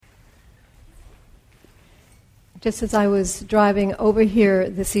just as I was driving over here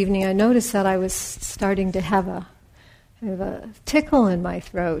this evening, I noticed that I was starting to have a tickle in my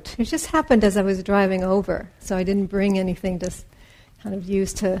throat. It just happened as I was driving over, so I didn't bring anything to kind of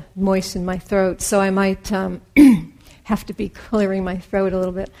use to moisten my throat. So I might have to be clearing my throat a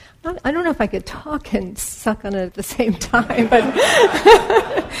little bit. I don't know if I could talk and suck on it at the same time, but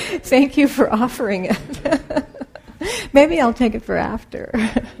thank you for offering it. Maybe I'll take it for after.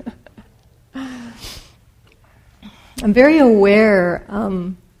 I'm very aware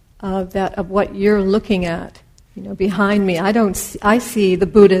of what you're looking at. Behind me, I see the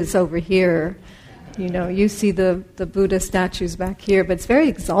Buddhas over here. You see the Buddha statues back here, but it's very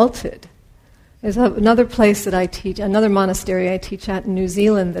exalted. There's another place that I teach, another monastery I teach at in New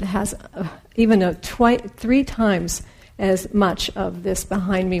Zealand that has even 3 times as much of this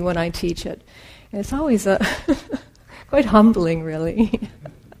behind me when I teach it. And it's always quite humbling, really.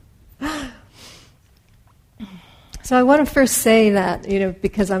 So I want to first say that,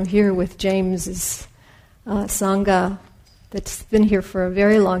 because I'm here with James's Sangha that's been here for a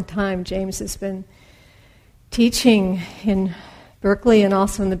very long time. James has been teaching in Berkeley and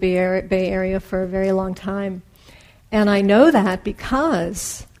also in the Bay Area for a very long time. And I know that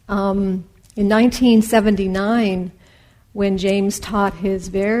because in 1979, when James taught his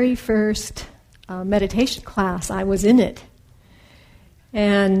very first meditation class, I was in it.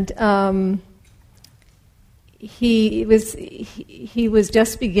 And he was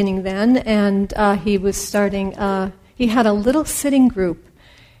just beginning then, and he was starting. He had a little sitting group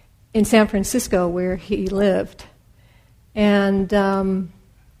in San Francisco where he lived, and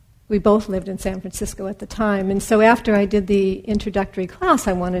we both lived in San Francisco at the time. And so after I did the introductory class,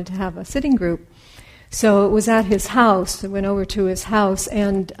 I wanted to have a sitting group. So it was at his house. I went over to his house,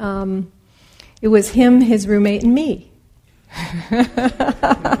 and it was him, his roommate, and me.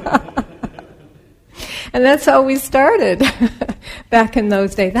 And that's how we started back in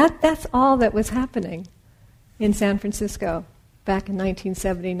those days. That's all that was happening in San Francisco back in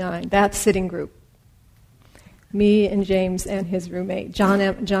 1979, that sitting group. Me and James and his roommate, John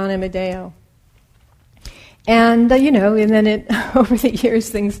Amadeo. And, and then over the years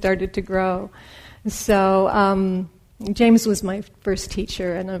things started to grow. So James was my first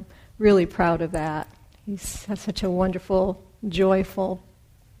teacher, and I'm really proud of that. He's such a wonderful, joyful,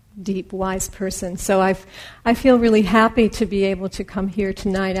 deep, wise person. So I feel really happy to be able to come here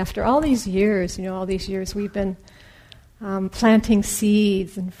tonight after all these years. All these years we've been planting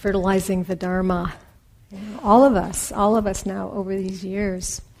seeds and fertilizing the Dharma. All of us now over these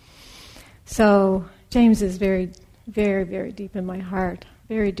years. So James is very, very, very deep in my heart,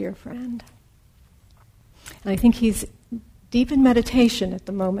 very dear friend. And I think he's deep in meditation at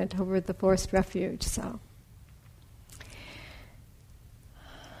the moment over at the Forest Refuge.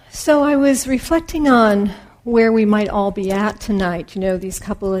 So I was reflecting on where we might all be at tonight, these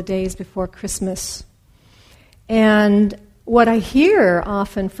couple of days before Christmas. And what I hear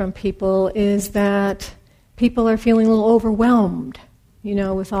often from people is that people are feeling a little overwhelmed,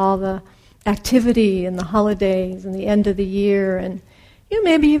 with all the activity and the holidays and the end of the year, and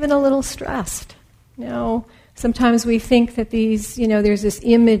maybe even a little stressed. Sometimes we think that these, there's this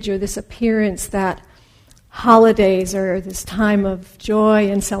image or this appearance that holidays are this time of joy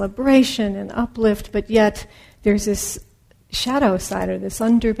and celebration and uplift, but yet there's this shadow side or this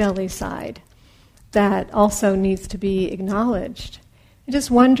underbelly side that also needs to be acknowledged. I'm just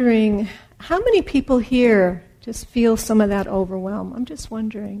wondering, how many people here just feel some of that overwhelm? I'm just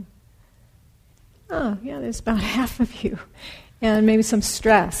wondering. Oh, yeah, there's about half of you. And maybe some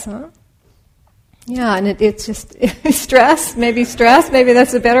stress, huh? Yeah, and it's just stress, maybe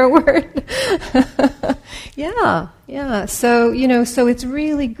that's a better word. Yeah. So it's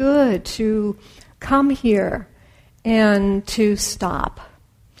really good to come here and to stop.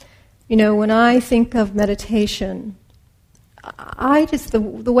 When I think of meditation,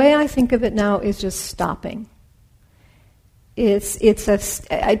 the way I think of it now is just stopping.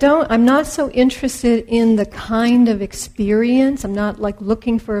 I'm not so interested in the kind of experience. I'm not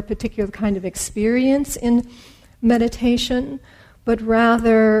looking for a particular kind of experience in meditation, but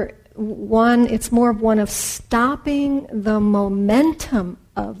rather it's more of one of stopping the momentum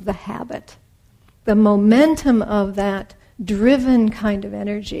of the habit, the momentum of that driven kind of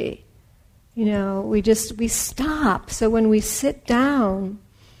energy. We stop. So when we sit down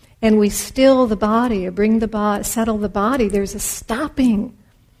and we still the body or settle the body, there's a stopping.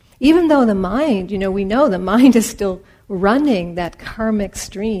 Even though the mind, we know the mind is still running that karmic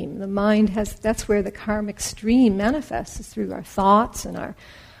stream. The mind that's where the karmic stream manifests, is through our thoughts and our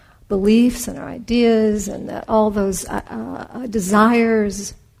beliefs and our ideas and all those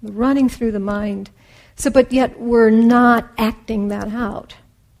desires running through the mind. But yet we're not acting that out.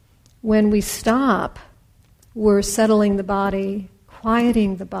 When we stop, we're settling the body,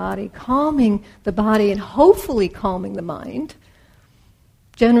 quieting the body, calming the body, and hopefully calming the mind.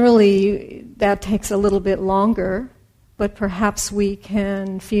 Generally, that takes a little bit longer, but perhaps we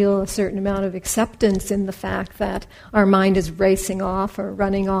can feel a certain amount of acceptance in the fact that our mind is racing off or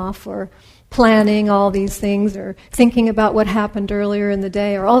running off or planning all these things or thinking about what happened earlier in the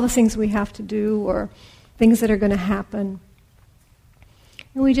day or all the things we have to do or things that are going to happen.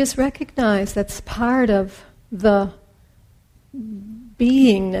 And we just recognize that's part of the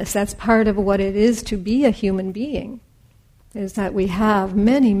beingness, that's part of what it is to be a human being, is that we have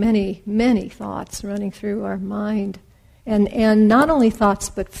many, many, many thoughts running through our mind. And not only thoughts,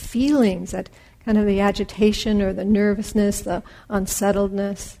 but feelings, that kind of the agitation or the nervousness, the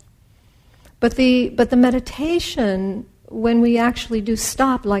unsettledness. But the meditation, when we actually do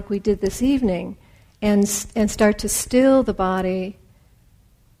stop like we did this evening and start to still the body,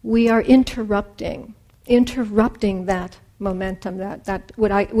 we are interrupting that momentum, that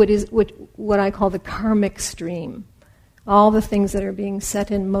what I call the karmic stream, all the things that are being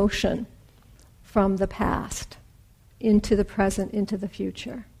set in motion from the past into the present, into the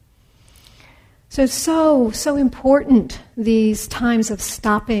future. So it's so important, these times of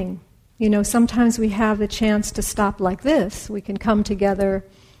stopping. You know, sometimes we have the chance to stop like this. We can come together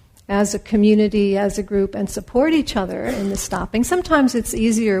as a community, as a group, and support each other in the stopping. Sometimes it's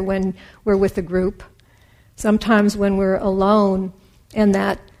easier when we're with a group. Sometimes when we're alone and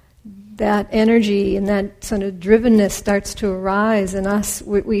that energy and that sort of drivenness starts to arise in us,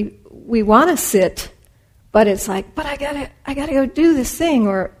 we want to sit, but it's like, but I gotta go do this thing,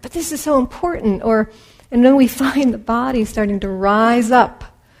 or but this is so important, and then we find the body starting to rise up,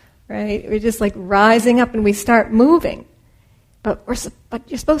 right? We're just like rising up, and we start moving. But we're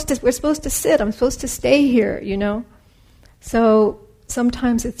supposed to sit. I'm supposed to stay here, you know. So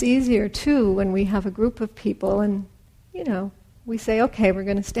sometimes it's easier too when we have a group of people, and you know, we say, okay, we're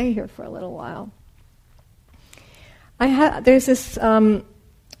going to stay here for a little while. There's this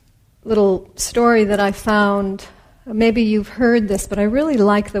little story that I found. Maybe you've heard this, but I really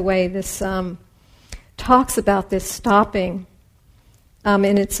like the way this talks about this stopping.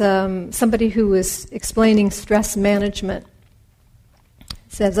 And it's somebody who was explaining stress management.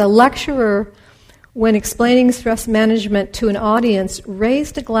 It says, a lecturer, when explaining stress management to an audience,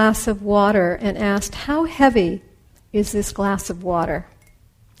 raised a glass of water and asked, how heavy is this glass of water?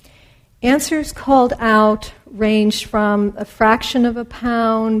 Answers called out ranged from a fraction of a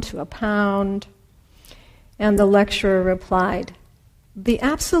pound to a pound. And the lecturer replied, the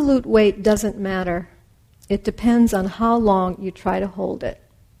absolute weight doesn't matter. It depends on how long you try to hold it.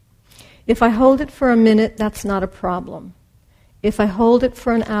 If I hold it for a minute, that's not a problem. If I hold it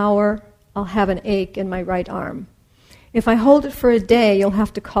for an hour, I'll have an ache in my right arm. If I hold it for a day, you'll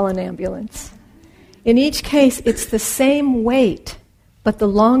have to call an ambulance. In each case, it's the same weight, but the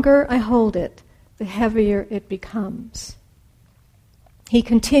longer I hold it, the heavier it becomes. He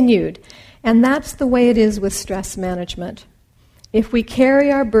continued, and that's the way it is with stress management. If we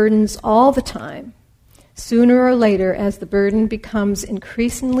carry our burdens all the time, sooner or later, as the burden becomes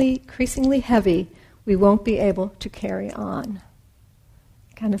increasingly heavy, we won't be able to carry on.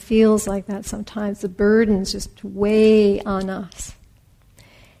 It kind of feels like that sometimes. The burdens just weigh on us.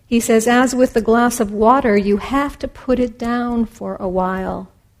 He says, as with the glass of water, you have to put it down for a while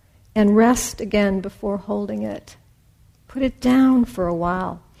and rest again before holding it. Put it down for a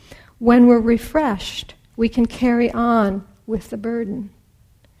while. When we're refreshed, we can carry on with the burden.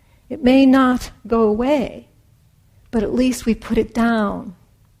 It may not go away, but at least we put it down.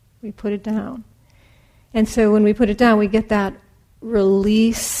 We put it down. And so when we put it down, we get that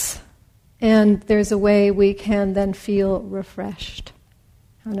release, and there's a way we can then feel refreshed,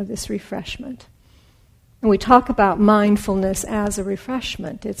 kind of this refreshment. And we talk about mindfulness as a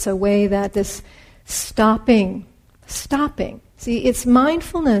refreshment. It's a way that this stopping. See, it's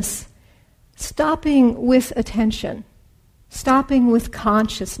mindfulness, stopping with attention, stopping with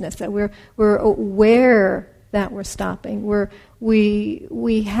consciousness, that we're aware that we're stopping.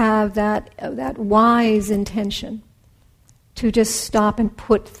 We have that wise intention to just stop and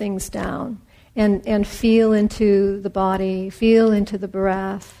put things down and feel into the body, feel into the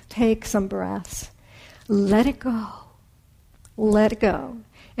breath, take some breaths, let it go, let it go.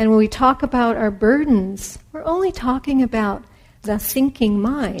 And when we talk about our burdens, we're only talking about the thinking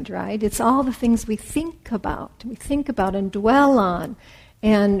mind, right? It's all the things we think about and dwell on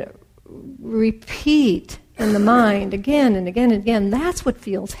and repeat in the mind again and again and again. That's what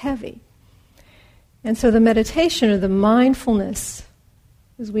feels heavy. And so the meditation or the mindfulness,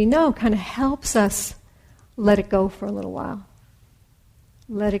 as we know, kind of helps us let it go for a little while.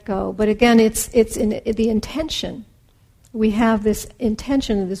 Let it go. But again, it's in the intention. We have this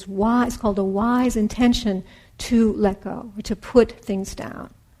intention, this wise, it's called a wise intention to let go, or to put things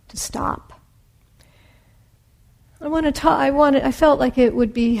down, to stop. I felt like it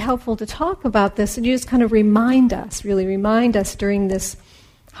would be helpful to talk about this and just kind of remind us during this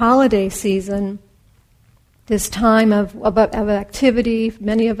holiday season, this time of activity.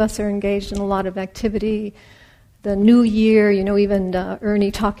 Many of us are engaged in a lot of activity. The New Year, even Ernie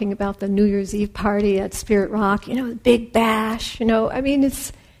talking about the New Year's Eve party at Spirit Rock, the big bash,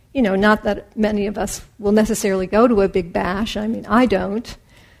 it's, not that many of us will necessarily go to a big bash. I don't.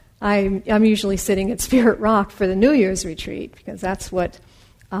 I'm usually sitting at Spirit Rock for the New Year's retreat, because that's what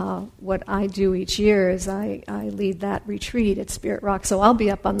I do each year is I lead that retreat at Spirit Rock. So I'll be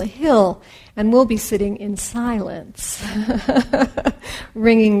up on the hill, and we'll be sitting in silence,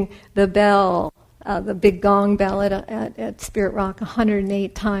 ringing the bell, the big gong bell at Spirit Rock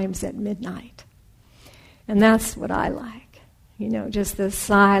 108 times at midnight. And that's what I like, just the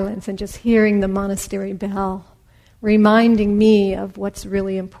silence and just hearing the monastery bell, reminding me of what's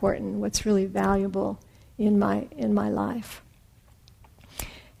really important, what's really valuable in my life.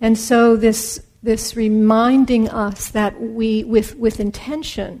 And so this reminding us that we, with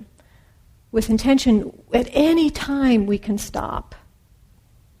intention, at any time we can stop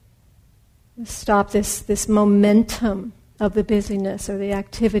this momentum of the busyness or the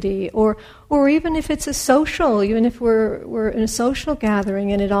activity, or even if it's a social, even if we're in a social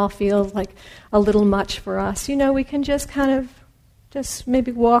gathering and it all feels like a little much for us, we can just kind of just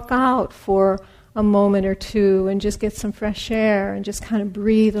maybe walk out for a moment or two and just get some fresh air and just kind of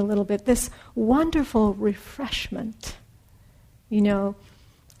breathe a little bit. This wonderful refreshment. I think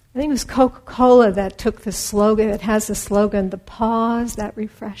it was Coca-Cola that took the slogan, that has the slogan, the pause that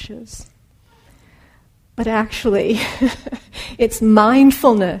refreshes. But actually, it's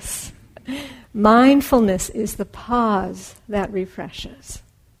mindfulness. Mindfulness is the pause that refreshes.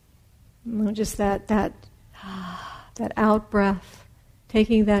 Just that out breath,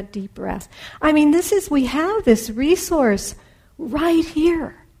 taking that deep breath. We have this resource right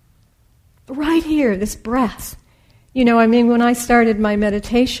here, this breath. When I started my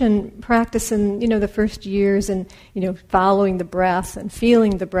meditation practice in, the first years and, following the breath and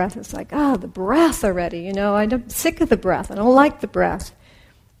feeling the breath, it's like, the breath already, I'm sick of the breath. I don't like the breath.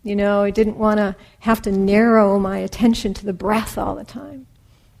 I didn't want to have to narrow my attention to the breath all the time.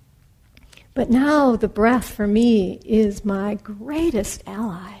 But now the breath for me is my greatest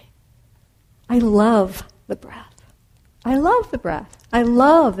ally. I love the breath. I love the breath. I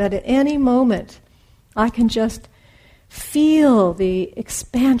love that at any moment I can just feel the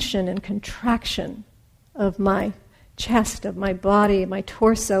expansion and contraction of my chest, of my body, my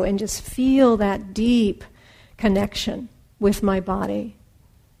torso, and just feel that deep connection with my body.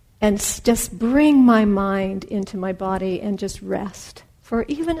 And just bring my mind into my body and just rest for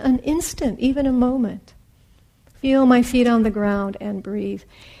even an instant, even a moment. Feel my feet on the ground and breathe.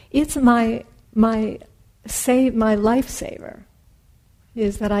 It's my lifesaver,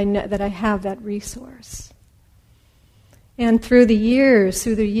 is that I have that resource. And through the years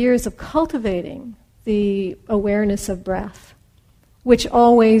of cultivating the awareness of breath, which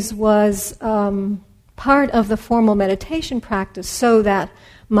always was part of the formal meditation practice so that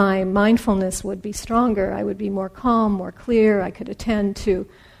my mindfulness would be stronger, I would be more calm, more clear, I could attend to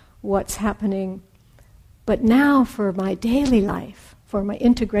what's happening. But now for my daily life, for my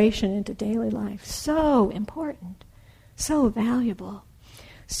integration into daily life, so important, so valuable.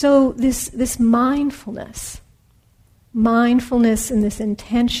 So this mindfulness and this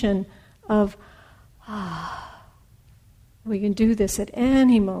intention of, we can do this at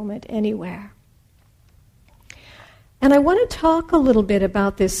any moment, anywhere. And I want to talk a little bit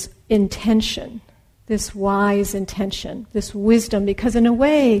about this intention, this wise intention, this wisdom, because in a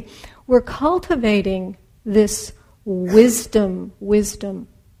way, we're cultivating this wisdom.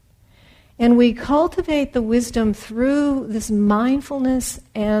 And we cultivate the wisdom through this mindfulness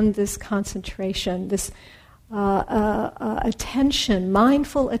and this concentration, this attention,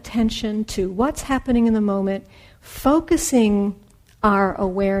 mindful attention to what's happening in the moment, focusing our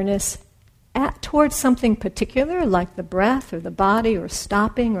awareness towards something particular, like the breath or the body or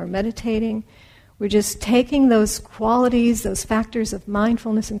stopping or meditating. We're just taking those qualities, those factors of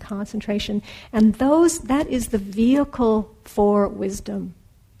mindfulness and concentration, and that is the vehicle for wisdom.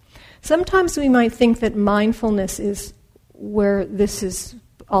 Sometimes we might think that mindfulness is where this is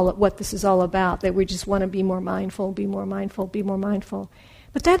what this is all about, that we just want to be more mindful.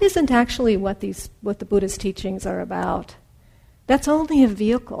 But that isn't actually what the Buddha's teachings are about. That's only a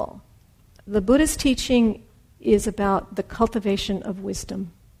vehicle. the Buddha's teaching is about the cultivation of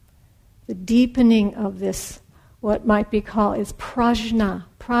wisdom, the deepening of this, what might be called is prajna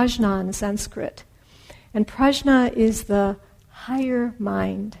in Sanskrit. And prajna is the higher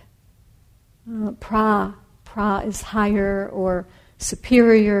mind. Pra is higher or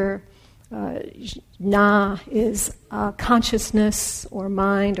superior. Na is consciousness or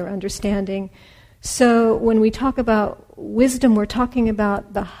mind or understanding. So when we talk about wisdom, we're talking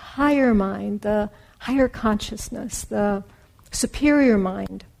about the higher mind, the higher consciousness, the superior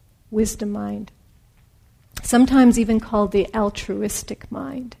mind, wisdom mind. Sometimes even called the altruistic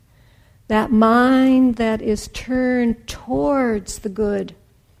mind. That mind that is turned towards the good,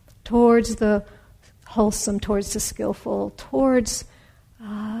 towards the wholesome, towards the skillful, towards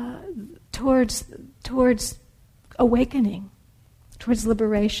awakening, towards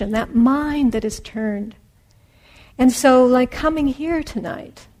liberation. That mind that is turned. And so, like coming here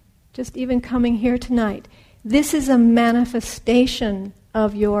tonight, just even coming here tonight, this is a manifestation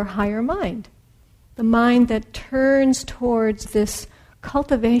of your higher mind. The mind that turns towards this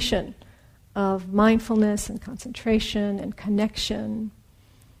cultivation of mindfulness and concentration and connection,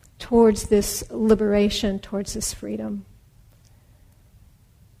 towards this liberation, towards this freedom.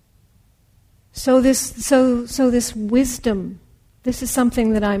 So this wisdom, this is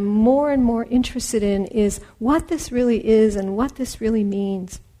something that I'm more and more interested in, is what this really is and what this really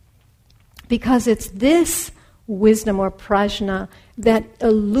means. Because it's this wisdom or prajna that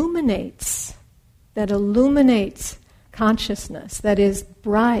illuminates consciousness, that is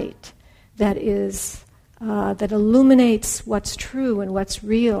bright, that illuminates what's true and what's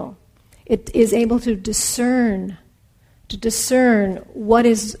real. It is able to discern what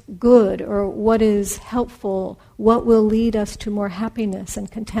is good or what is helpful, what will lead us to more happiness and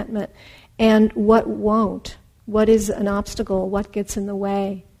contentment, and what won't, what is an obstacle, what gets in the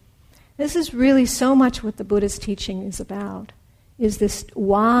way. This is really so much what the Buddha's teaching is about, is this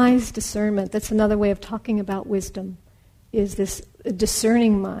wise discernment. That's another way of talking about wisdom, is this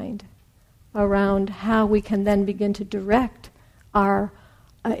discerning mind around how we can then begin to direct our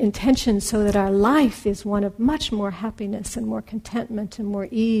intentions so that our life is one of much more happiness and more contentment and more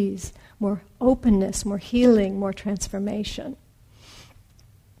ease, more openness, more healing, more transformation.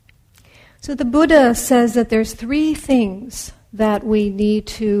 So the Buddha says that there's 3 things that we need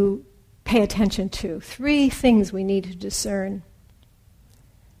to pay attention to, 3 things we need to discern.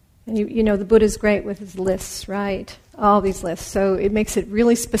 And you know, the Buddha's great with his lists, right? All these lists. So it makes it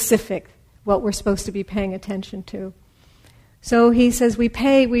really specific what we're supposed to be paying attention to. So he says we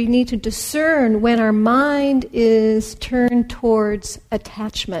need to discern when our mind is turned towards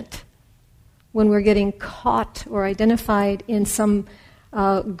attachment, when we're getting caught or identified in some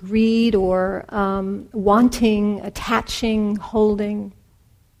greed or wanting, attaching, holding.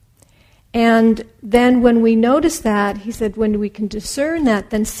 And then when we notice that, he said, when we can discern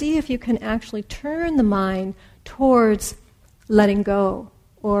that, then see if you can actually turn the mind towards letting go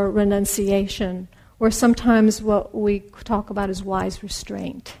or renunciation, or sometimes what we talk about as wise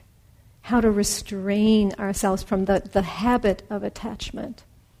restraint. How to restrain ourselves from the habit of attachment.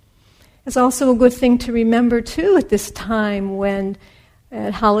 It's also a good thing to remember, too, at this time when,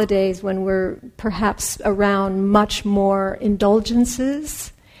 at holidays, when we're perhaps around much more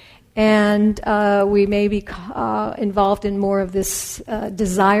indulgences, and we may be involved in more of this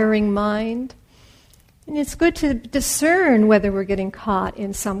desiring mind. And it's good to discern whether we're getting caught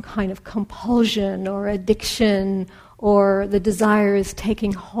in some kind of compulsion or addiction, or the desire is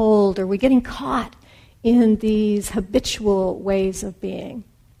taking hold, or we're getting caught in these habitual ways of being.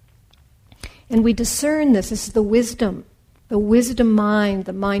 And we discern this. This is the wisdom mind,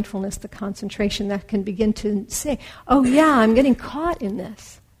 the mindfulness, the concentration that can begin to say, oh yeah, I'm getting caught in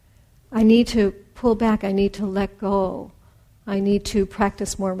this. I need to pull back, I need to let go. I need to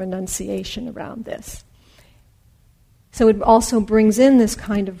practice more renunciation around this. So it also brings in this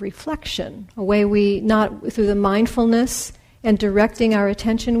kind of reflection, a way we, not through the mindfulness and directing our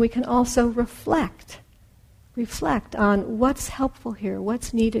attention, we can also reflect on what's helpful here,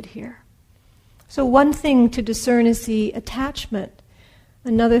 what's needed here. So one thing to discern is the attachment.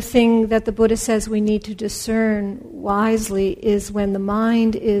 Another thing that the Buddha says we need to discern wisely is when the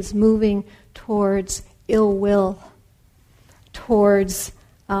mind is moving towards ill will, towards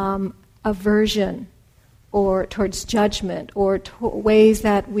aversion, or towards judgment, or ways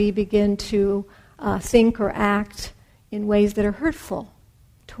that we begin to think or act in ways that are hurtful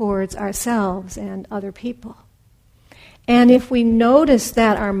towards ourselves and other people. And if we notice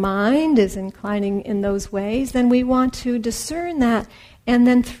that our mind is inclining in those ways, then we want to discern that, and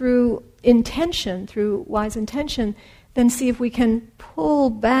then through intention, through wise intention, then see if we can pull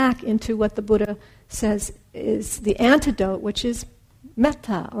back into what the Buddha says is the antidote, which is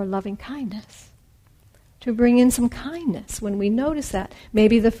metta, or loving kindness. To bring in some kindness when we notice that.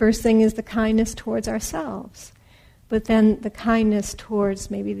 Maybe the first thing is the kindness towards ourselves, but then the kindness towards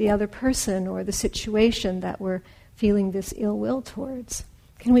maybe the other person or the situation that we're feeling this ill will towards.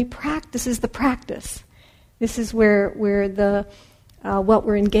 Can we practice? This is the practice. This is where the what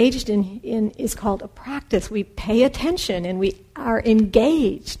we're engaged in is called a practice. We pay attention and we are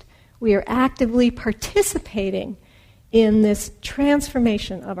engaged. We are actively participating in this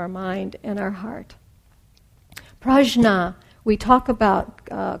transformation of our mind and our heart. Prajna, we talk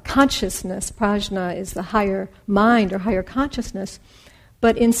about consciousness. Prajna is the higher mind or higher consciousness.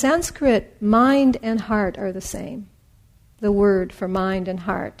 But in Sanskrit, mind and heart are the same. The word for mind and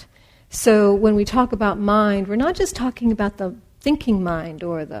heart. So when we talk about mind, we're not just talking about the thinking mind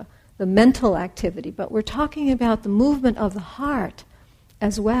or the mental activity, but we're talking about the movement of the heart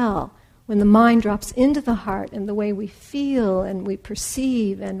as well. When the mind drops into the heart and the way we feel and we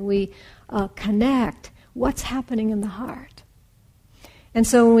perceive and we connect, what's happening in the heart. And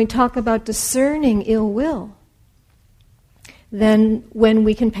so when we talk about discerning ill will, then when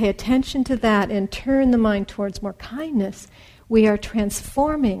we can pay attention to that and turn the mind towards more kindness, we are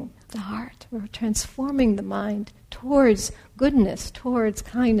transforming the heart. We're transforming the mind towards goodness, towards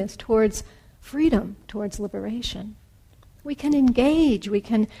kindness, towards freedom, towards liberation. We can engage, we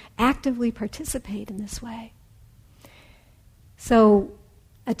can actively participate in this way. So,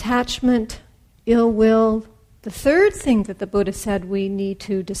 attachment, ill will, the third thing that the Buddha said we need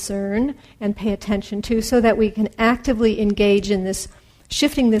to discern and pay attention to so that we can actively engage in this,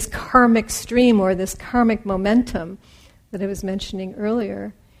 shifting this karmic stream or this karmic momentum that I was mentioning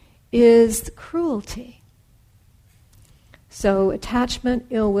earlier, is cruelty. So attachment,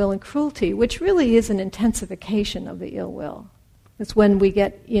 ill will, and cruelty, which really is an intensification of the ill will. It's when we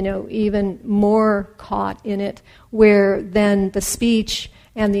get, even more caught in it, where then the speech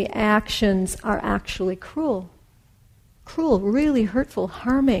and the actions are actually cruel. Cruel, really hurtful,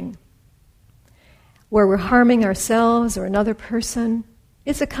 harming. Where we're harming ourselves or another person.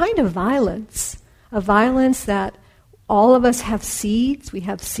 It's a kind of violence. A violence that all of us have seeds. We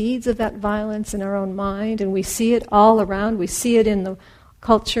have seeds of that violence in our own mind, and we see it all around. We see it in the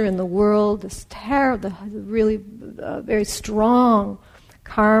culture, in the world, this terrible, really very strong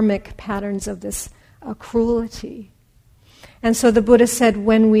karmic patterns of this cruelty. And so the Buddha said,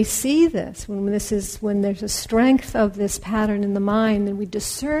 when we see this, when there's a strength of this pattern in the mind, and we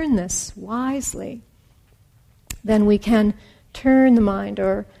discern this wisely, then we can turn the mind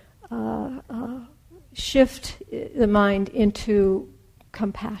or shift the mind into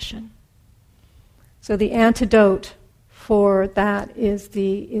compassion. So the antidote for that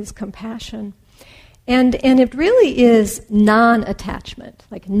is compassion. And it really is non-attachment.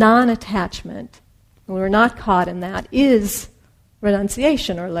 Like non-attachment, when we're not caught in that, is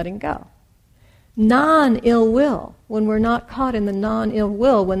renunciation or letting go. Non-ill will, when we're not caught in the non-ill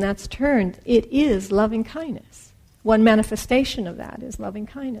will, when that's turned, it is loving kindness. One manifestation of that is loving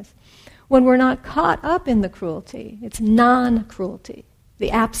kindness. When we're not caught up in the cruelty, it's non-cruelty, the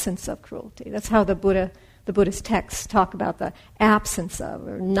absence of cruelty. That's how the Buddhist texts talk about the absence of,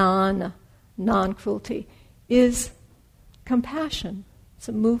 or non-cruelty, is compassion. It's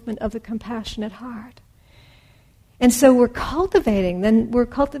a movement of the compassionate heart. And so we're cultivating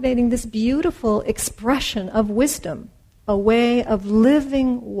this beautiful expression of wisdom, a way of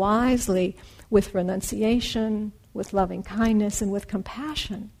living wisely with renunciation, with loving kindness, and with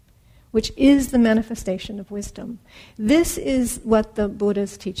compassion, which is the manifestation of wisdom. This is what the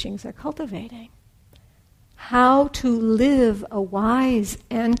Buddha's teachings are cultivating. How to live a wise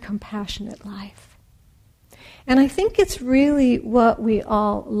and compassionate life. And I think it's really what we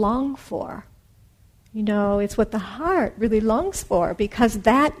all long for. It's what the heart really longs for, because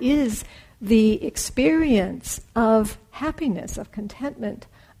that is the experience of happiness, of contentment,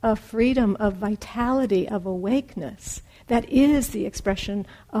 of freedom, of vitality, of awakeness. That is the expression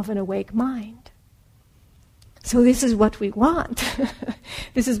of an awake mind. So this is what we want.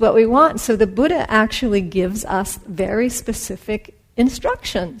 This is what we want. So the Buddha actually gives us very specific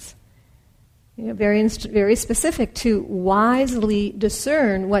instructions. Very specific to wisely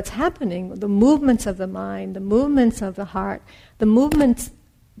discern what's happening, the movements of the mind, the movements of the heart, the movements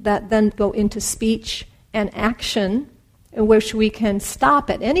that then go into speech and action, in which we can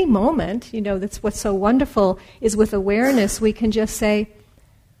stop at any moment. That's what's so wonderful, is with awareness we can just say,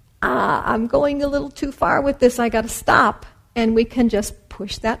 I'm going a little too far with this, I got to stop. And we can just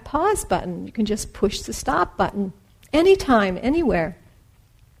push that pause button. You can just push the stop button anytime, anywhere.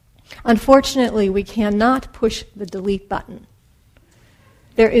 Unfortunately, we cannot push the delete button.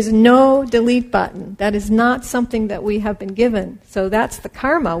 There is no delete button. That is not something that we have been given. So that's the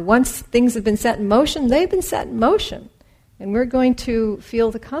karma. Once things have been set in motion, they've been set in motion. And we're going to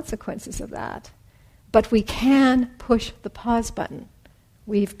feel the consequences of that. But we can push the pause button.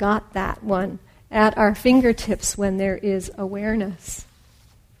 We've got that one at our fingertips when there is awareness.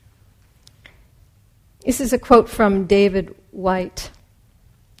 This is a quote from David Whyte.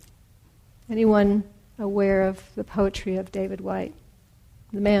 Anyone aware of the poetry of David Whyte?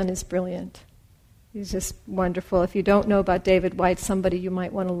 The man is brilliant. He's just wonderful. If you don't know about David Whyte, somebody you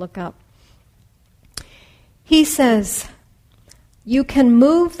might want to look up. He says, "You can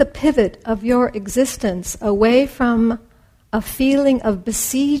move the pivot of your existence away from a feeling of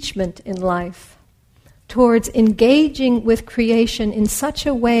besiegement in life towards engaging with creation in such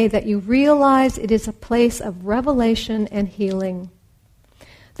a way that you realize it is a place of revelation and healing.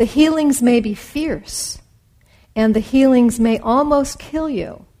 The healings may be fierce, and the healings may almost kill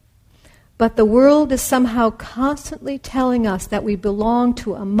you, but the world is somehow constantly telling us that we belong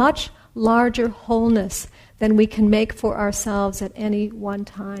to a much larger wholeness than we can make for ourselves at any one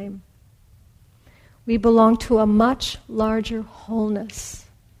time. We belong to a much larger wholeness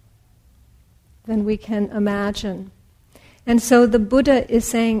than we can imagine." And so the Buddha is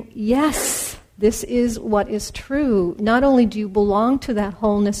saying, yes, this is what is true. Not only do you belong to that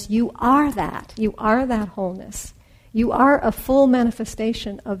wholeness, you are that. You are that wholeness. You are a full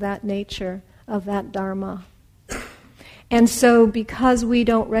manifestation of that nature, of that Dharma. And so because we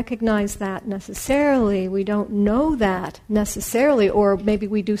don't recognize that necessarily, we don't know that necessarily, or maybe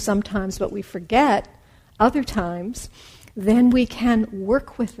we do sometimes but we forget other times, then we can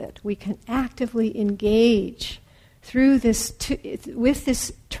work with it. We can actively engage through this, with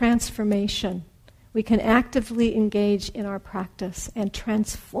this transformation. We can actively engage in our practice and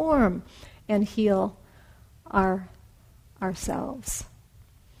transform and heal ourselves.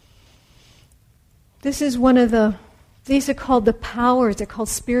 This is one of these are called the powers. They're called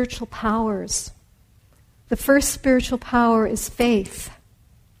spiritual powers. The first spiritual power is faith.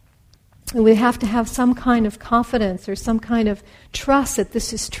 And we have to have some kind of confidence or some kind of trust that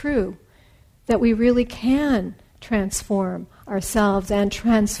this is true, that we really can transform ourselves and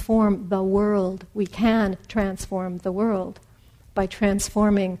transform the world. We can transform the world by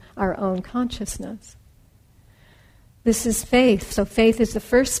transforming our own consciousness. This is faith. So faith is the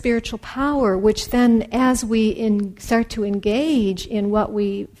first spiritual power, which then as we start to engage in what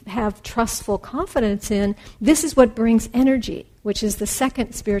we have trustful confidence in, this is what brings energy, which is the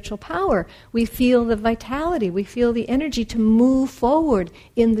second spiritual power. We feel the vitality, we feel the energy to move forward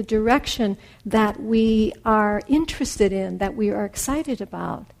in the direction that we are interested in, that we are excited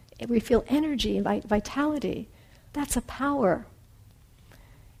about. We feel energy, vitality. That's a power.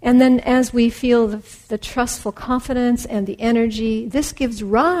 And then as we feel the trustful confidence and the energy, this gives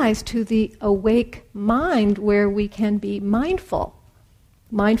rise to the awake mind where we can be mindful.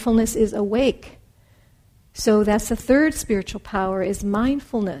 Mindfulness is awake. So that's the third spiritual power, is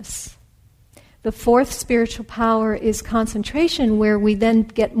mindfulness. The fourth spiritual power is concentration, where we then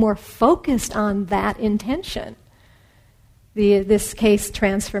get more focused on that intention. This case,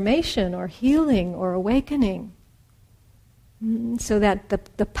 transformation or healing or awakening. So that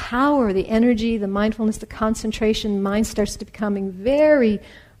the power, the energy, the mindfulness, the concentration, mind starts to becoming very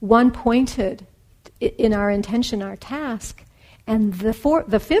one-pointed in our intention, our task. And the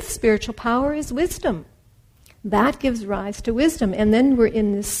fifth spiritual power is wisdom. That gives rise to wisdom. And then we're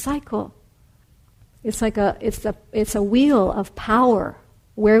in this cycle. It's like it's a wheel of power,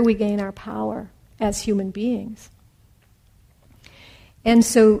 where we gain our power as human beings. And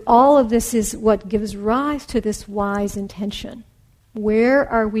so all of this is what gives rise to this wise intention. Where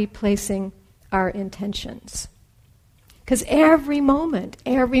are we placing our intentions? Because every moment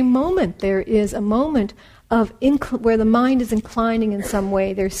there is a moment of where the mind is inclining in some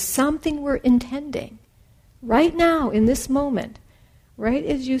way. There's something we're intending. Right now, in this moment, right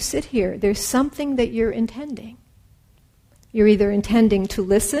as you sit here, there's something that you're intending. You're either intending to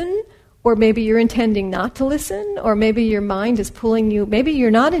listen, or maybe you're intending not to listen, or maybe your mind is pulling you. Maybe you're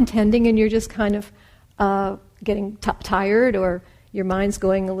not intending and you're just kind of getting tired, or your mind's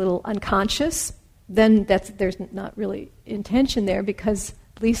going a little unconscious. Then there's not really intention there, because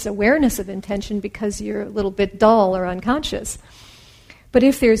at least awareness of intention, because you're a little bit dull or unconscious. But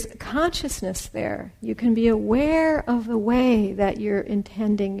if there's consciousness there, you can be aware of the way that you're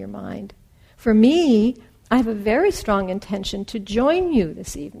intending your mind. For me, I have a very strong intention to join you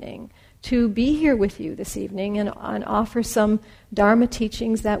this evening, to be here with you this evening and offer some Dharma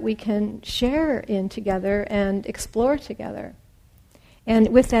teachings that we can share in together and explore together. And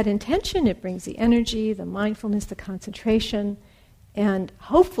with that intention, it brings the energy, the mindfulness, the concentration, and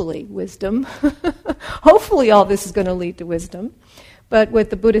hopefully wisdom. Hopefully all this is going to lead to wisdom. But what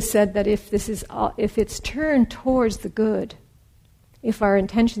the Buddha said, that if it's turned towards the good, if our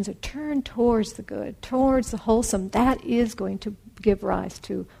intentions are turned towards the good, towards the wholesome, that is going to give rise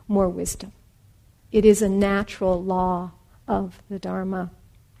to more wisdom. It is a natural law of the Dharma.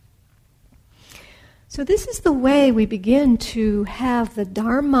 So this is the way we begin to have the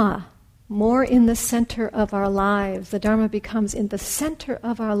Dharma more in the center of our lives. The Dharma becomes in the center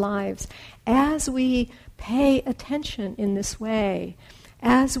of our lives as we pay attention in this way,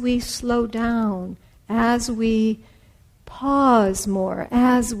 as we slow down, as we pause more,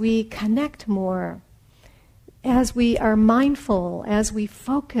 as we connect more, as we are mindful, as we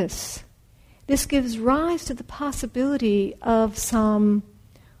focus. This gives rise to the possibility of some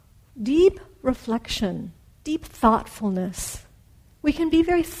deep reflection, deep thoughtfulness. We can be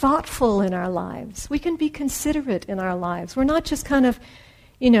very thoughtful in our lives. We can be considerate in our lives. We're not just kind of,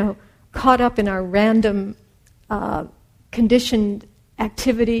 caught up in our random conditioned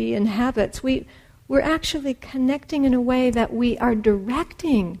activity and habits. We're actually connecting in a way that we are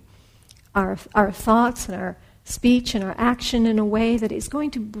directing our thoughts and our speech and our action in a way that is going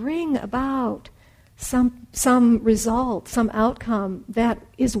to bring about some result, some outcome that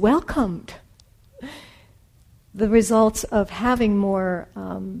is welcomed. The results of having more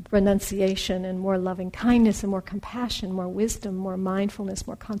renunciation and more loving kindness and more compassion, more wisdom, more mindfulness,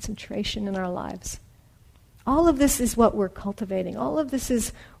 more concentration in our lives. All of this is what we're cultivating. All of this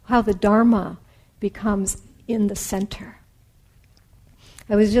is how the Dharma becomes in the center.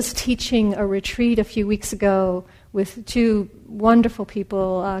 I was just teaching a retreat a few weeks ago with two wonderful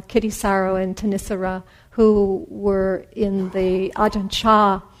people, Kitty Saro and Tanisara, who were in the Ajahn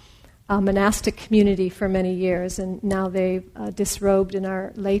Chah monastic community for many years, and now they've disrobed and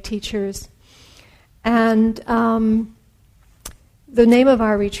are lay teachers. And the name of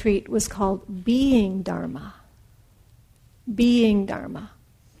our retreat was called Being Dharma. Being Dharma.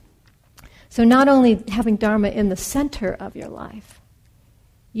 So not only having Dharma in the center of your life,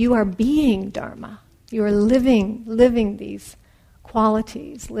 you are being Dharma. You are living these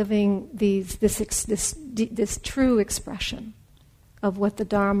qualities, living this true expression of what the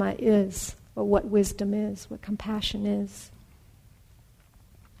Dharma is, or what wisdom is, what compassion is.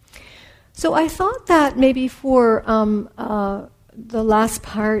 So I thought that maybe for the last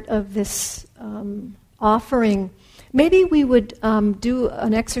part of this offering, maybe we would do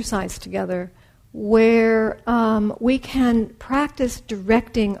an exercise together where we can practice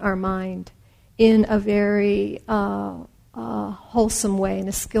directing our mind in a very wholesome way, in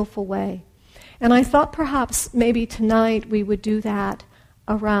a skillful way. And I thought perhaps maybe tonight we would do that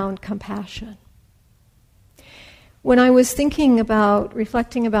around compassion. When I was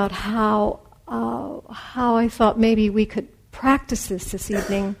reflecting about how I thought maybe we could practice this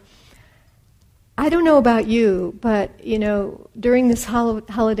evening, I don't know about you, but during this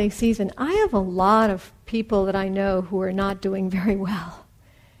holiday season, I have a lot of people that I know who are not doing very well.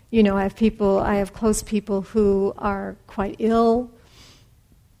 I have close people who are quite ill.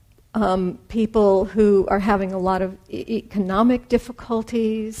 People who are having a lot of economic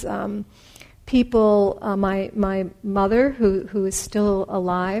difficulties, people, my mother who is still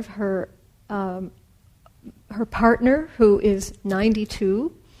alive, her partner who is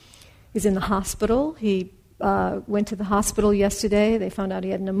 92 is in the hospital. He went to the hospital yesterday. They found out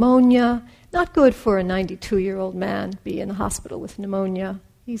he had pneumonia. Not good for a 92-year-old man to be in the hospital with pneumonia.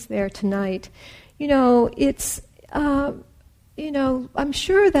 He's there tonight. I'm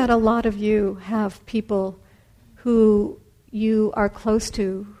sure that a lot of you have people who you are close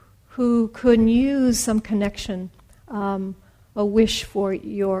to who could use some connection, a wish for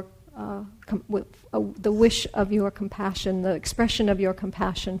your, the wish of your compassion, the expression of your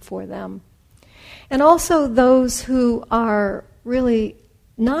compassion for them. And also those who are really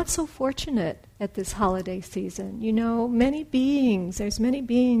not so fortunate at this holiday season. There's many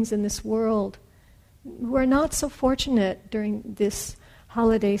beings in this world who are not so fortunate during this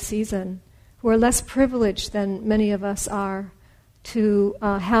holiday season, who are less privileged than many of us are to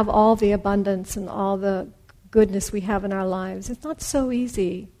have all the abundance and all the goodness we have in our lives. It's not so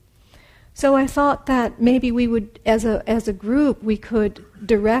easy. So I thought that maybe we would, as a group, we could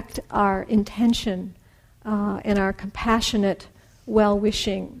direct our intention and our compassionate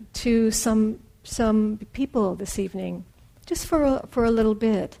well-wishing to some people this evening, just for a little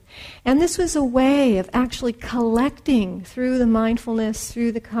bit. And this was a way of actually collecting through the mindfulness,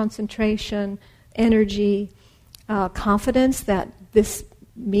 through the concentration, energy, confidence that this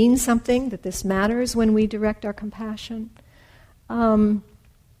means something, that this matters when we direct our compassion. and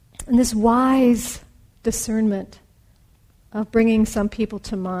this wise discernment of bringing some people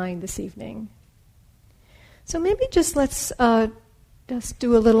to mind this evening. So maybe let's just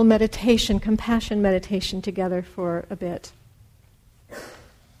do a little meditation, compassion meditation together for a bit.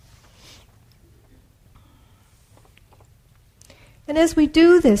 And as we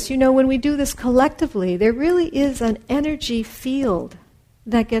do this, when we do this collectively, there really is an energy field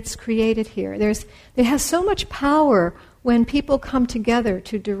that gets created here. It has so much power when people come together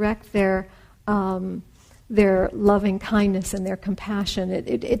to direct their loving kindness and their compassion.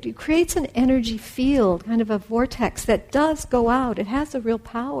 It creates an energy field, kind of a vortex that does go out. It has a real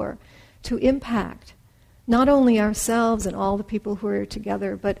power to impact not only ourselves and all the people who are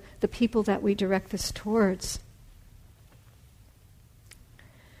together, but the people that we direct this towards.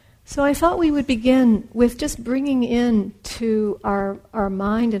 So I thought we would begin with just bringing in to our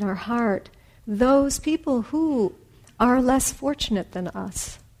mind and our heart those people who are less fortunate than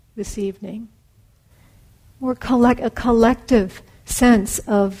us this evening. More a collective sense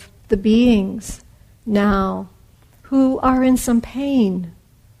of the beings now who are in some pain,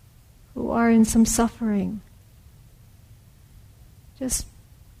 who are in some suffering. Just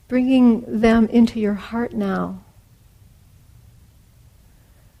bringing them into your heart now.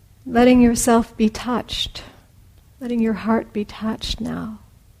 Letting yourself be touched, letting your heart be touched now.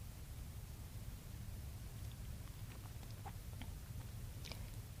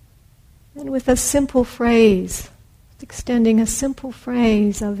 And with a simple phrase, extending a simple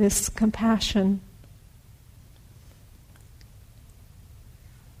phrase of this compassion.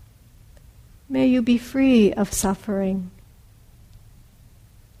 May you be free of suffering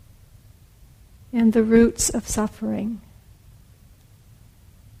and the roots of suffering.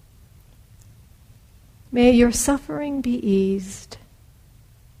 May your suffering be eased.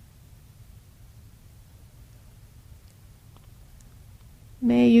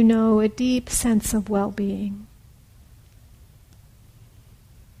 May you know a deep sense of well-being.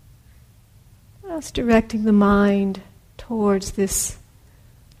 Just directing the mind towards this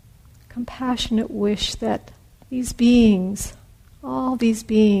compassionate wish that these beings, all these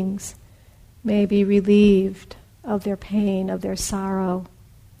beings, may be relieved of their pain, of their sorrow.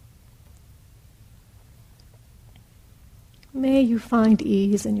 May you find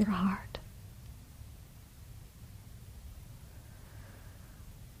ease in your heart.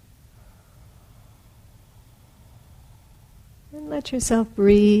 And let yourself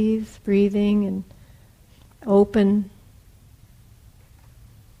breathing and open.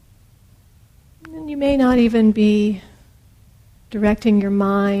 And you may not even be directing your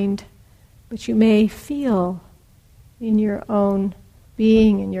mind, but you may feel in your own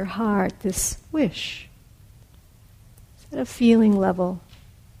being, in your heart, this wish. At a feeling level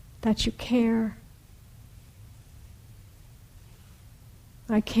that you care.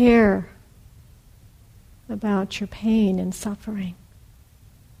 I care about your pain and suffering.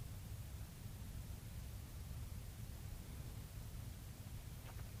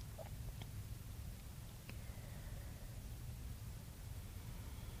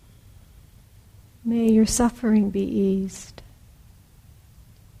 May your suffering be eased.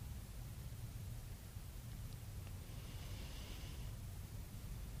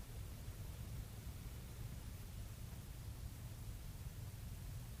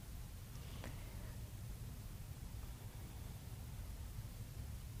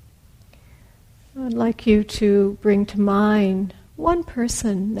 I'd like you to bring to mind one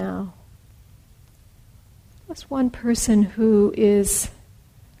person now. Just one person who is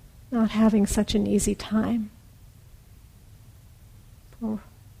not having such an easy time for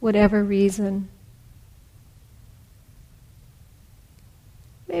whatever reason.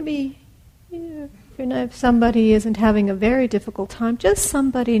 Maybe if somebody isn't having a very difficult time, just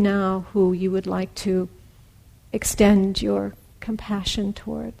somebody now who you would like to extend your compassion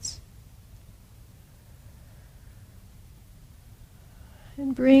towards.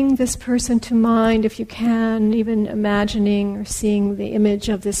 And bring this person to mind if you can, even imagining or seeing the image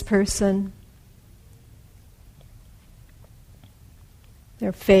of this person.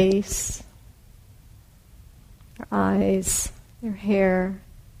 Their face, their eyes, their hair,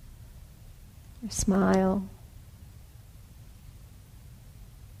 their smile.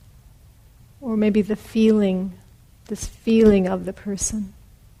 Or maybe this feeling of the person.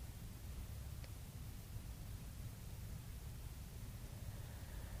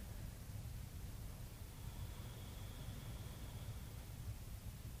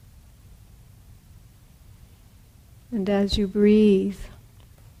 And as you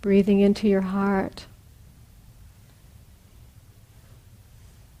breathing into your heart,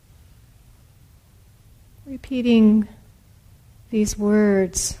 repeating these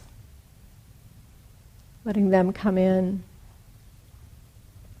words, letting them come in.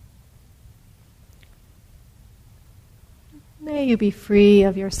 May you be free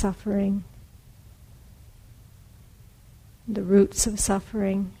of your suffering, the roots of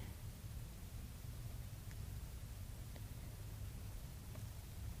suffering.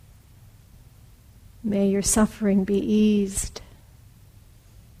 May your suffering be eased.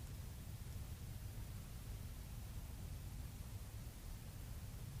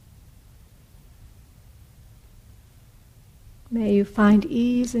 May you find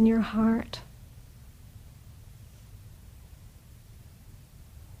ease in your heart.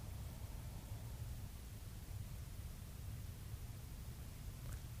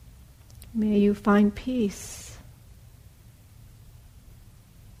 May you find peace.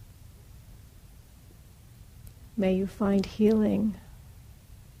 May you find healing.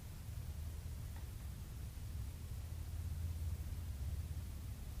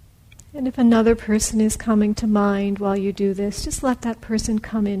 And if another person is coming to mind while you do this, just let that person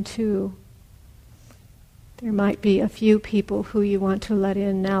come in too. There might be a few people who you want to let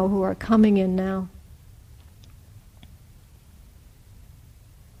in now, who are coming in now.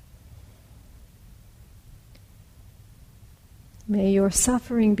 May your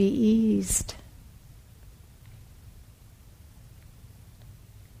suffering be eased.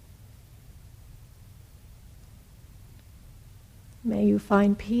 May you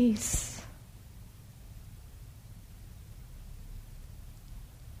find peace.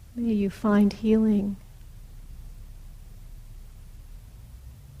 May you find healing.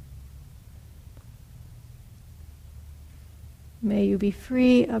 May you be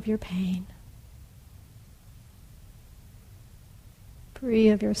free of your pain, free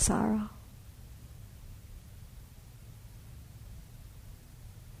of your sorrow.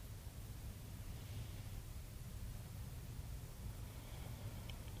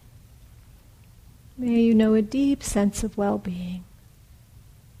 May you know a deep sense of well-being.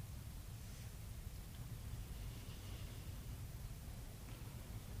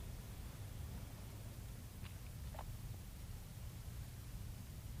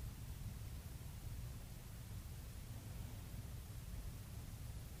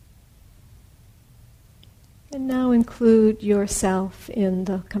 And now include yourself in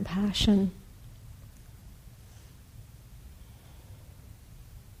the compassion.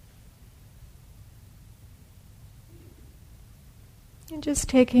 And just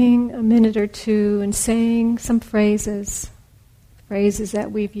taking a minute or two and saying some phrases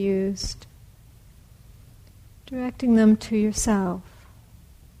that we've used, directing them to yourself.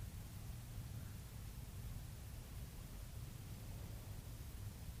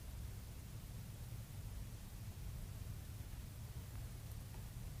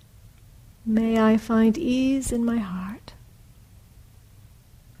 May I find ease in my heart.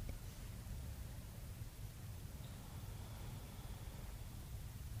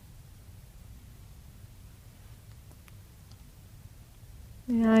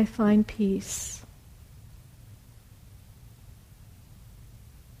 May I find peace.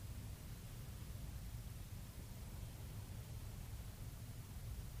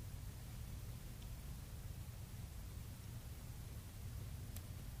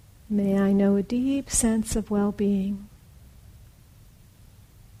 May I know a deep sense of well-being.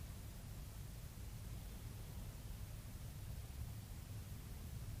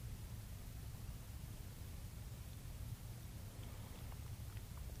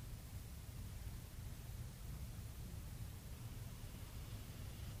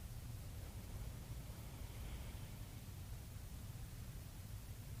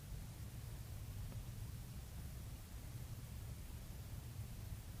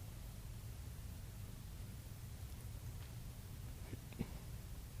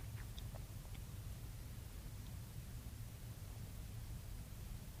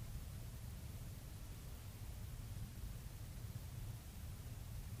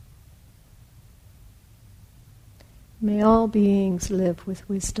 May all beings live with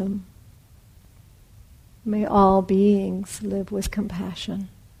wisdom. May all beings live with compassion.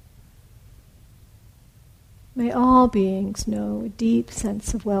 May all beings know a deep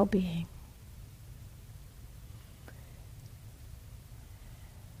sense of well-being.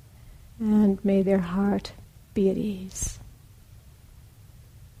 And may their heart be at ease.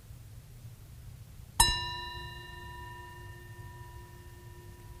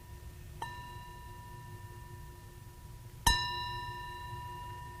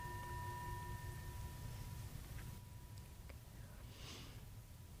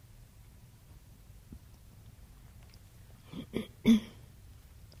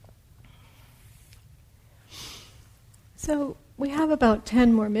 So We have about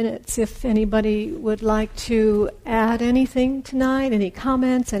 10 more minutes if anybody would like to add anything tonight, any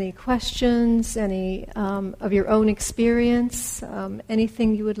comments, any questions, any of your own experience,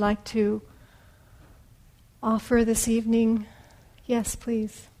 anything you would like to offer this evening. Yes,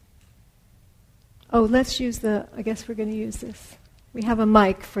 please. Oh, let's use I guess we're going to use this. We have a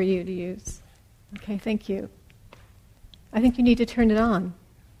mic for you to use. Okay, thank you. I think you need to turn it on.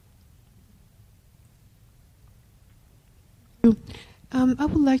 I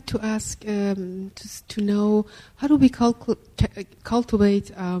would like to ask to know, how do we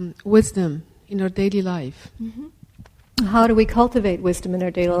cultivate wisdom in our daily life? Mm-hmm. How do we cultivate wisdom in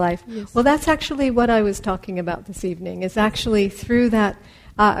our daily life? Yes. Well, that's actually what I was talking about this evening, is actually through that,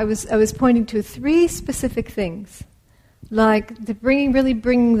 I was pointing to 3 specific things, like really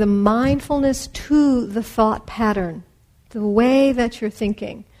bringing the mindfulness to the thought pattern, the way that you're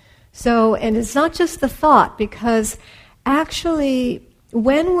thinking. So, and it's not just the thought, because actually,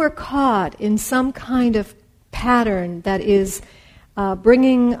 when we're caught in some kind of pattern that is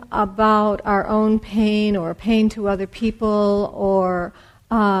bringing about our own pain or pain to other people, or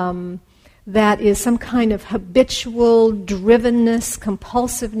that is some kind of habitual drivenness,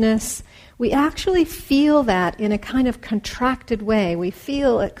 compulsiveness, we actually feel that in a kind of contracted way. We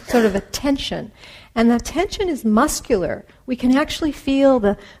feel a sort of a tension. And that tension is muscular. We can actually feel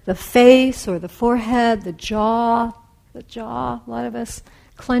the face or the forehead, the jaw, a lot of us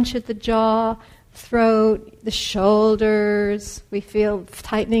clench at the jaw, throat, the shoulders. We feel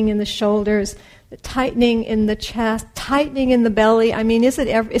tightening in the shoulders, the tightening in the chest, tightening in the belly. I mean, it's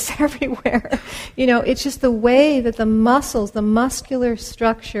everywhere. It's just the way that the muscles, the muscular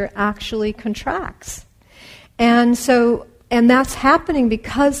structure actually contracts. And that's happening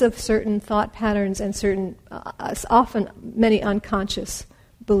because of certain thought patterns and certain, often many unconscious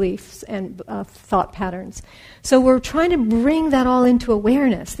beliefs and thought patterns. So we're trying to bring that all into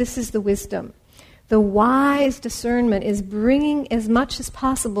awareness. This is the wisdom. The wise discernment is bringing as much as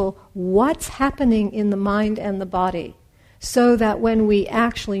possible what's happening in the mind and the body, so that when we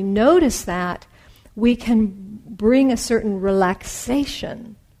actually notice that, we can bring a certain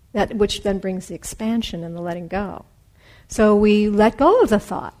relaxation, which then brings the expansion and the letting go. So we let go of the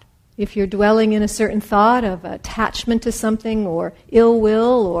thought. If you're dwelling in a certain thought of attachment to something, or ill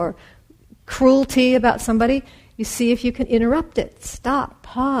will, or cruelty about somebody, you see if you can interrupt it. Stop,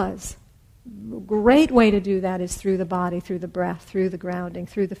 pause. A great way to do that is through the body, through the breath, through the grounding,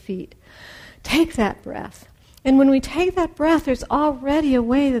 through the feet. Take that breath. And when we take that breath, there's already a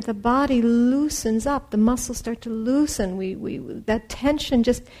way that the body loosens up. The muscles start to loosen. That tension,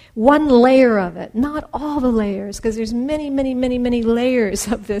 just one layer of it, not all the layers, because there's many, many, many, many layers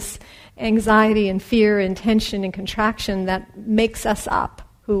of this anxiety and fear and tension and contraction that makes us up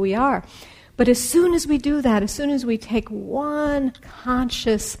who we are. But as soon as we do that, as soon as we take one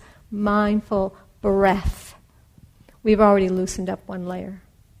conscious, mindful breath, we've already loosened up one layer.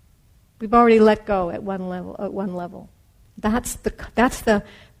 We've already let go at one level. That's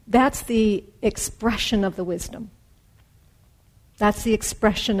the expression of the wisdom. That's the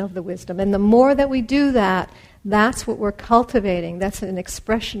expression of the wisdom. And the more that we do that, that's what we're cultivating. That's an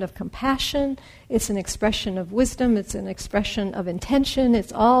expression of compassion. It's an expression of wisdom. It's an expression of intention.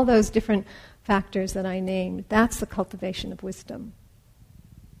 It's all those different factors that I named. That's the cultivation of wisdom.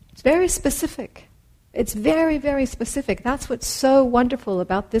 It's very specific. It's very, very specific. That's what's so wonderful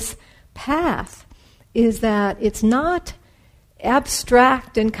about this path, is that it's not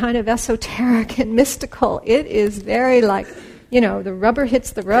abstract and kind of esoteric and mystical. It is very like, the rubber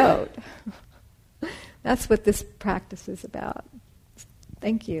hits the road. That's what this practice is about.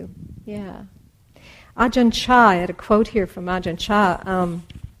 Thank you. Yeah. Ajahn Chah, I had a quote here from Ajahn Chah.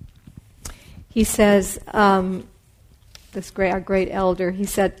 He says, our great elder, he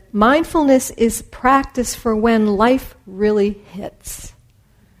said, mindfulness is practice for when life really hits.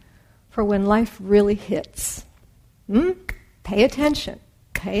 For when life really hits. Pay attention.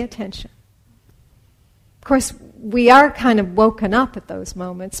 Pay attention. Of course, we are kind of woken up at those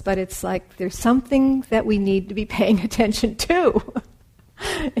moments, but it's like there's something that we need to be paying attention to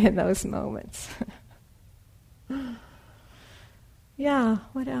in those moments. Yeah,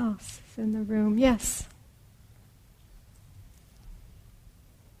 what else is in the room? Yes.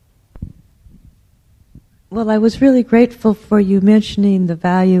 Well, I was really grateful for you mentioning the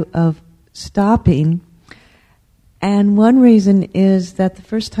value of stopping. And one reason is that the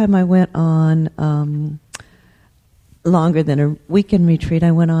first time I went on longer than a weekend retreat,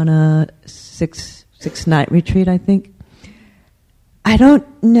 I went on a six-night retreat, I think. I don't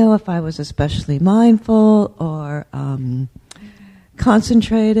know if I was especially mindful or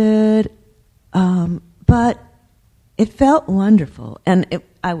concentrated, but it felt wonderful. And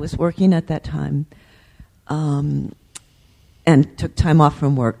I was working at that time and took time off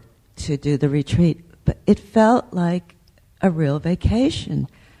from work to do the retreat. But it felt like a real vacation.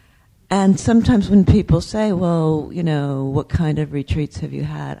 And sometimes when people say, well, what kind of retreats have you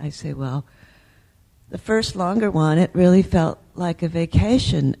had? I say, well, the first longer one, it really felt like a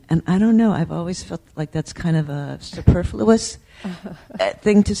vacation. And I don't know, I've always felt like that's kind of a superfluous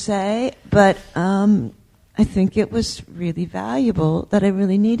thing to say. But I think it was really valuable that I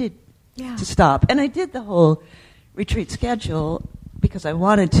really needed to stop. And I did the whole retreat schedule because I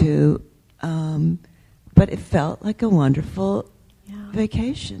wanted to, but it felt like a wonderful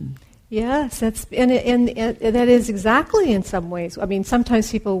vacation. Yes, and that is exactly in some ways. I mean,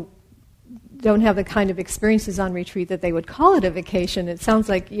 sometimes people don't have the kind of experiences on retreat that they would call it a vacation. It sounds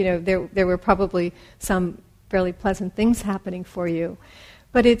like, there were probably some fairly pleasant things happening for you.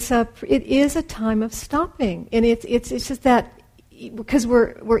 But it is a time of stopping. And it's just that, because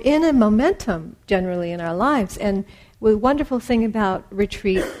we're in a momentum generally in our lives. And the wonderful thing about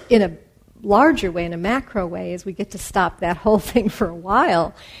retreat in a larger way, in a macro way, is we get to stop that whole thing for a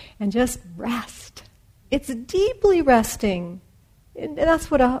while and just rest. It's deeply resting. And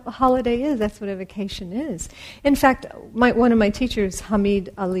that's what a holiday is. That's what a vacation is. In fact, one of my teachers,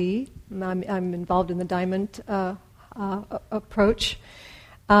 Hamid Ali, I'm involved in the diamond approach,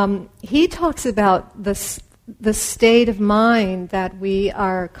 he talks about the state of mind that we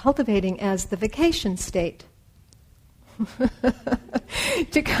are cultivating as the vacation state.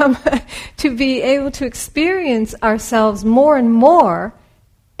 To be able to experience ourselves more and more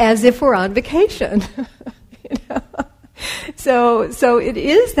as if we're on vacation. So it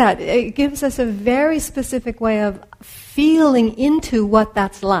is that. It gives us a very specific way of feeling into what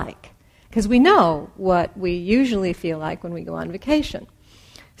that's like. Because we know what we usually feel like when we go on vacation.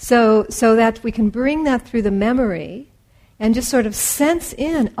 So that we can bring that through the memory and just sort of sense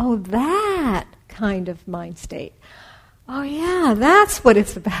in, that kind of mind state. Oh yeah, that's what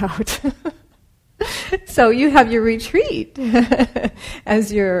it's about. So you have your retreat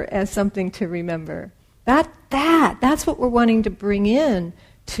as something to remember. That's what we're wanting to bring in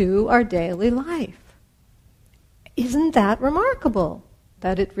to our daily life. Isn't that remarkable?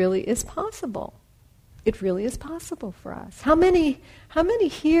 That it really is possible. It really is possible for us. How many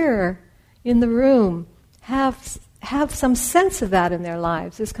here in the room have some sense of that in their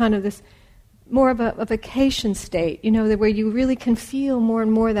lives? This kind of this more of a vacation state, where you really can feel more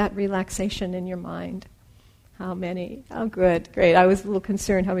and more that relaxation in your mind. How many? Oh, good, great. I was a little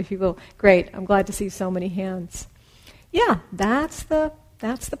concerned how many people. Great, I'm glad to see so many hands. Yeah, that's the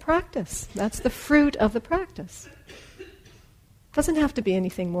practice. That's the fruit of the practice. Doesn't have to be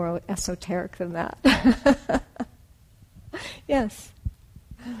anything more esoteric than that. Yes.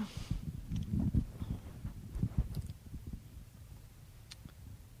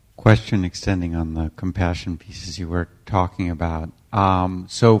 Question extending on the compassion pieces you were talking about.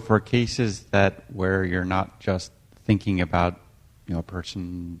 So for cases where you're not just thinking about a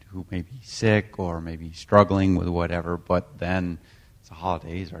person who may be sick or maybe struggling with whatever, but then it's the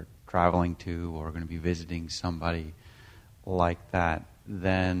holidays or traveling to or going to be visiting somebody like that,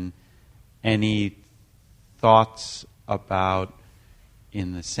 then any thoughts about,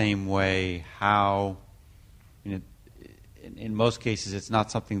 in the same way, how in most cases it's not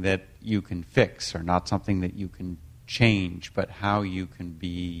something that you can fix or not something that you can change, but how you can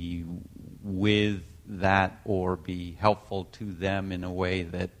be with that or be helpful to them in a way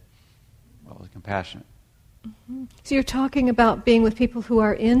that, is compassionate. Mm-hmm. So you're talking about being with people who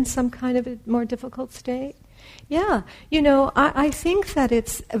are in some kind of a more difficult state? Yeah. I think that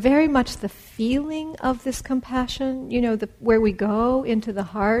it's very much the feeling of this compassion, where we go into the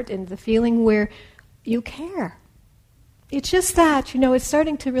heart and the feeling where you care. It's just that, it's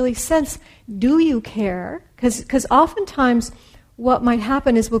starting to really sense, do you care? Because oftentimes what might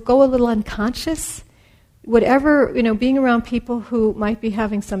happen is we'll go a little unconscious. Whatever, being around people who might be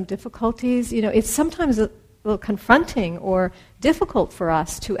having some difficulties, it's sometimes a little confronting or difficult for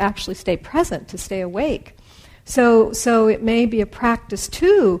us to actually stay present, to stay awake. So it may be a practice,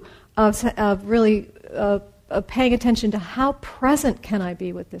 too, of really paying attention to how present can I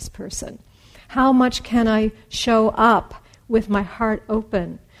be with this person? How much can I show up with my heart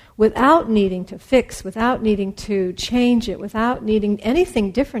open, without needing to fix, without needing to change it, without needing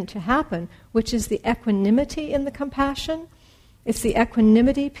anything different to happen, which is the equanimity in the compassion. It's the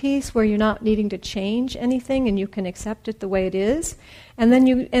equanimity piece where you're not needing to change anything and you can accept it the way it is. And then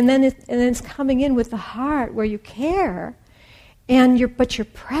it's coming in with the heart where you care, but you're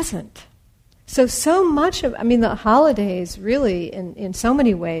present. So much of, the holidays really, in so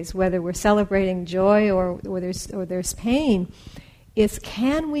many ways, whether we're celebrating joy or there's pain, is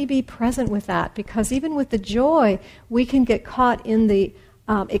can we be present with that? Because even with the joy, we can get caught in the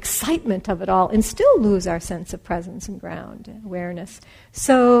excitement of it all and still lose our sense of presence and ground and awareness.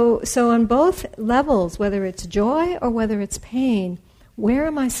 So on both levels, whether it's joy or whether it's pain, where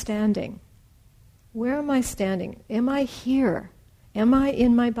am I standing? Where am I standing? Am I here? Am I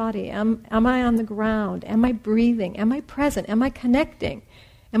in my body? Am I on the ground? Am I breathing? Am I present? Am I connecting?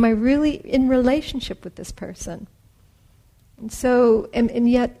 Am I really in relationship with this person? And so, and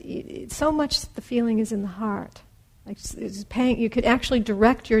yet, so much the feeling is in the heart. Like it's paying, you could actually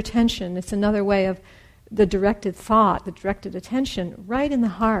direct your attention. It's another way of the directed thought, the directed attention, right in the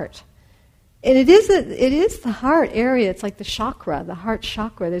heart. And it is the heart area. It's like the chakra, the heart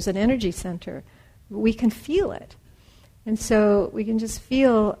chakra. There's an energy center. We can feel it. And so we can just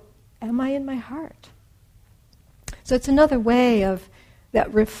feel, am I in my heart? So it's another way of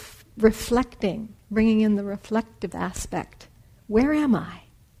that reflecting, bringing in the reflective aspect. Where am I?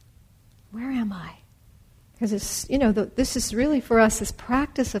 Where am I? Because it's, this is really for us this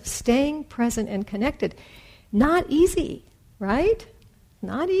practice of staying present and connected. Not easy, right?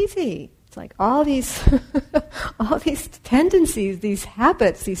 Not easy. It's like all these all these tendencies, these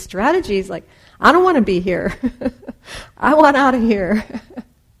habits, these strategies, like, I don't want to be here. I want out of here.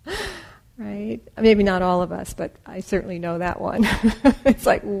 Right? Maybe not all of us, but I certainly know that one. It's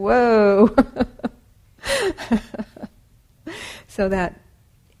like, whoa. So that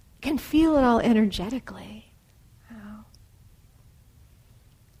you can feel it all energetically. Wow.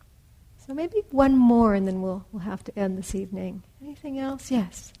 So maybe one more and then we'll have to end this evening. Anything else?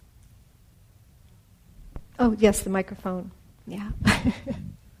 Yes. Oh, yes, the microphone. Yeah.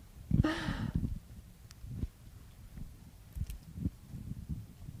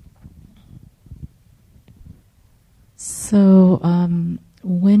 So,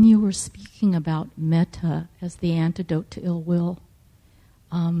 when you were speaking about metta as the antidote to ill will,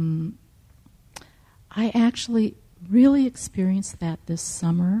 I actually really experienced that this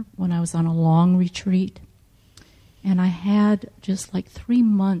summer when I was on a long retreat. And I had just like 3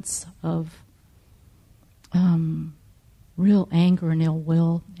 months of real anger and ill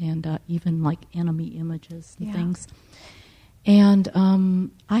will and even like enemy images and things. And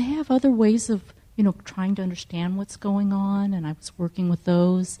I have other ways of trying to understand what's going on, and I was working with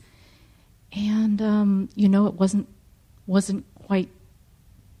those. And, it wasn't quite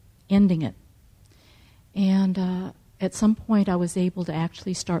ending it. And at some point I was able to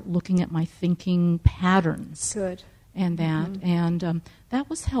actually start looking at my thinking patterns. Good. And that. Mm-hmm. And that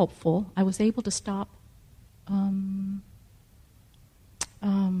was helpful. I was able to stop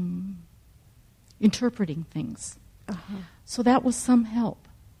interpreting things. Uh-huh. So that was some help.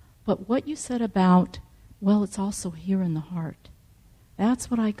 But what you said about, well, it's also here in the heart, that's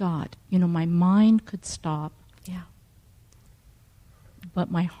what I got. My mind could stop. Yeah.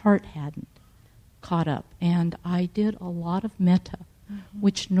 But my heart hadn't caught up. And I did a lot of metta,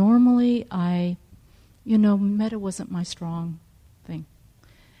 which normally metta wasn't my strong thing.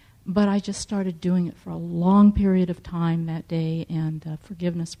 But I just started doing it for a long period of time that day, and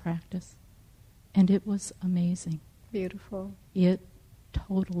forgiveness practice. And it was amazing. Beautiful. It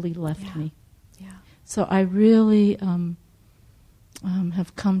totally left me. Yeah. So I really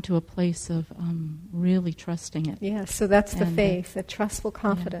have come to a place of really trusting it. Yes, so that's the faith, the trustful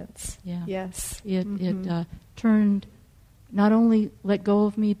confidence. Yeah. Yes. It turned, not only let go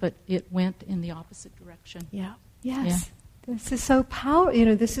of me, but it went in the opposite direction. Yeah. Yes. Yeah. This is so power.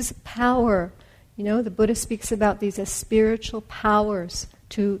 This is power. The Buddha speaks about these as spiritual powers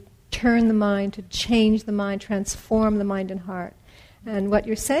to turn the mind, to change the mind, transform the mind and heart. And what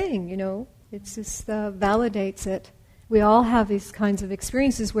you're saying, it's just validates it. We all have these kinds of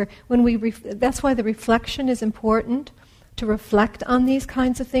experiences where when that's why the reflection is important, to reflect on these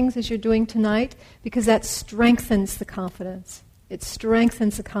kinds of things as you're doing tonight, because that strengthens the confidence. It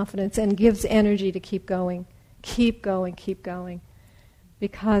strengthens the confidence and gives energy to keep going. Keep going, keep going.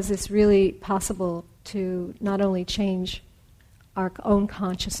 Because it's really possible to not only change our own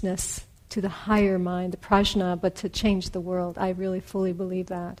consciousness to the higher mind, the prajna, but to change the world. I really fully believe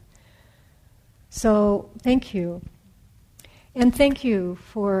that. So, thank you. And thank you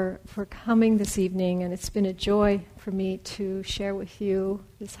for coming this evening, and it's been a joy for me to share with you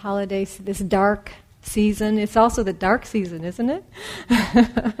this holiday, this dark season. It's also the dark season, isn't it?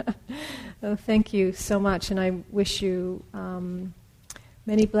 So thank you so much, and I wish you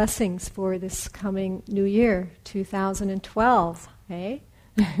many blessings for this coming new year, 2012. Hey?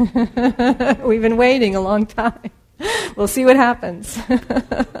 We've been waiting a long time. We'll see what happens.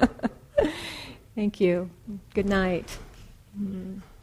 Thank you. Good night.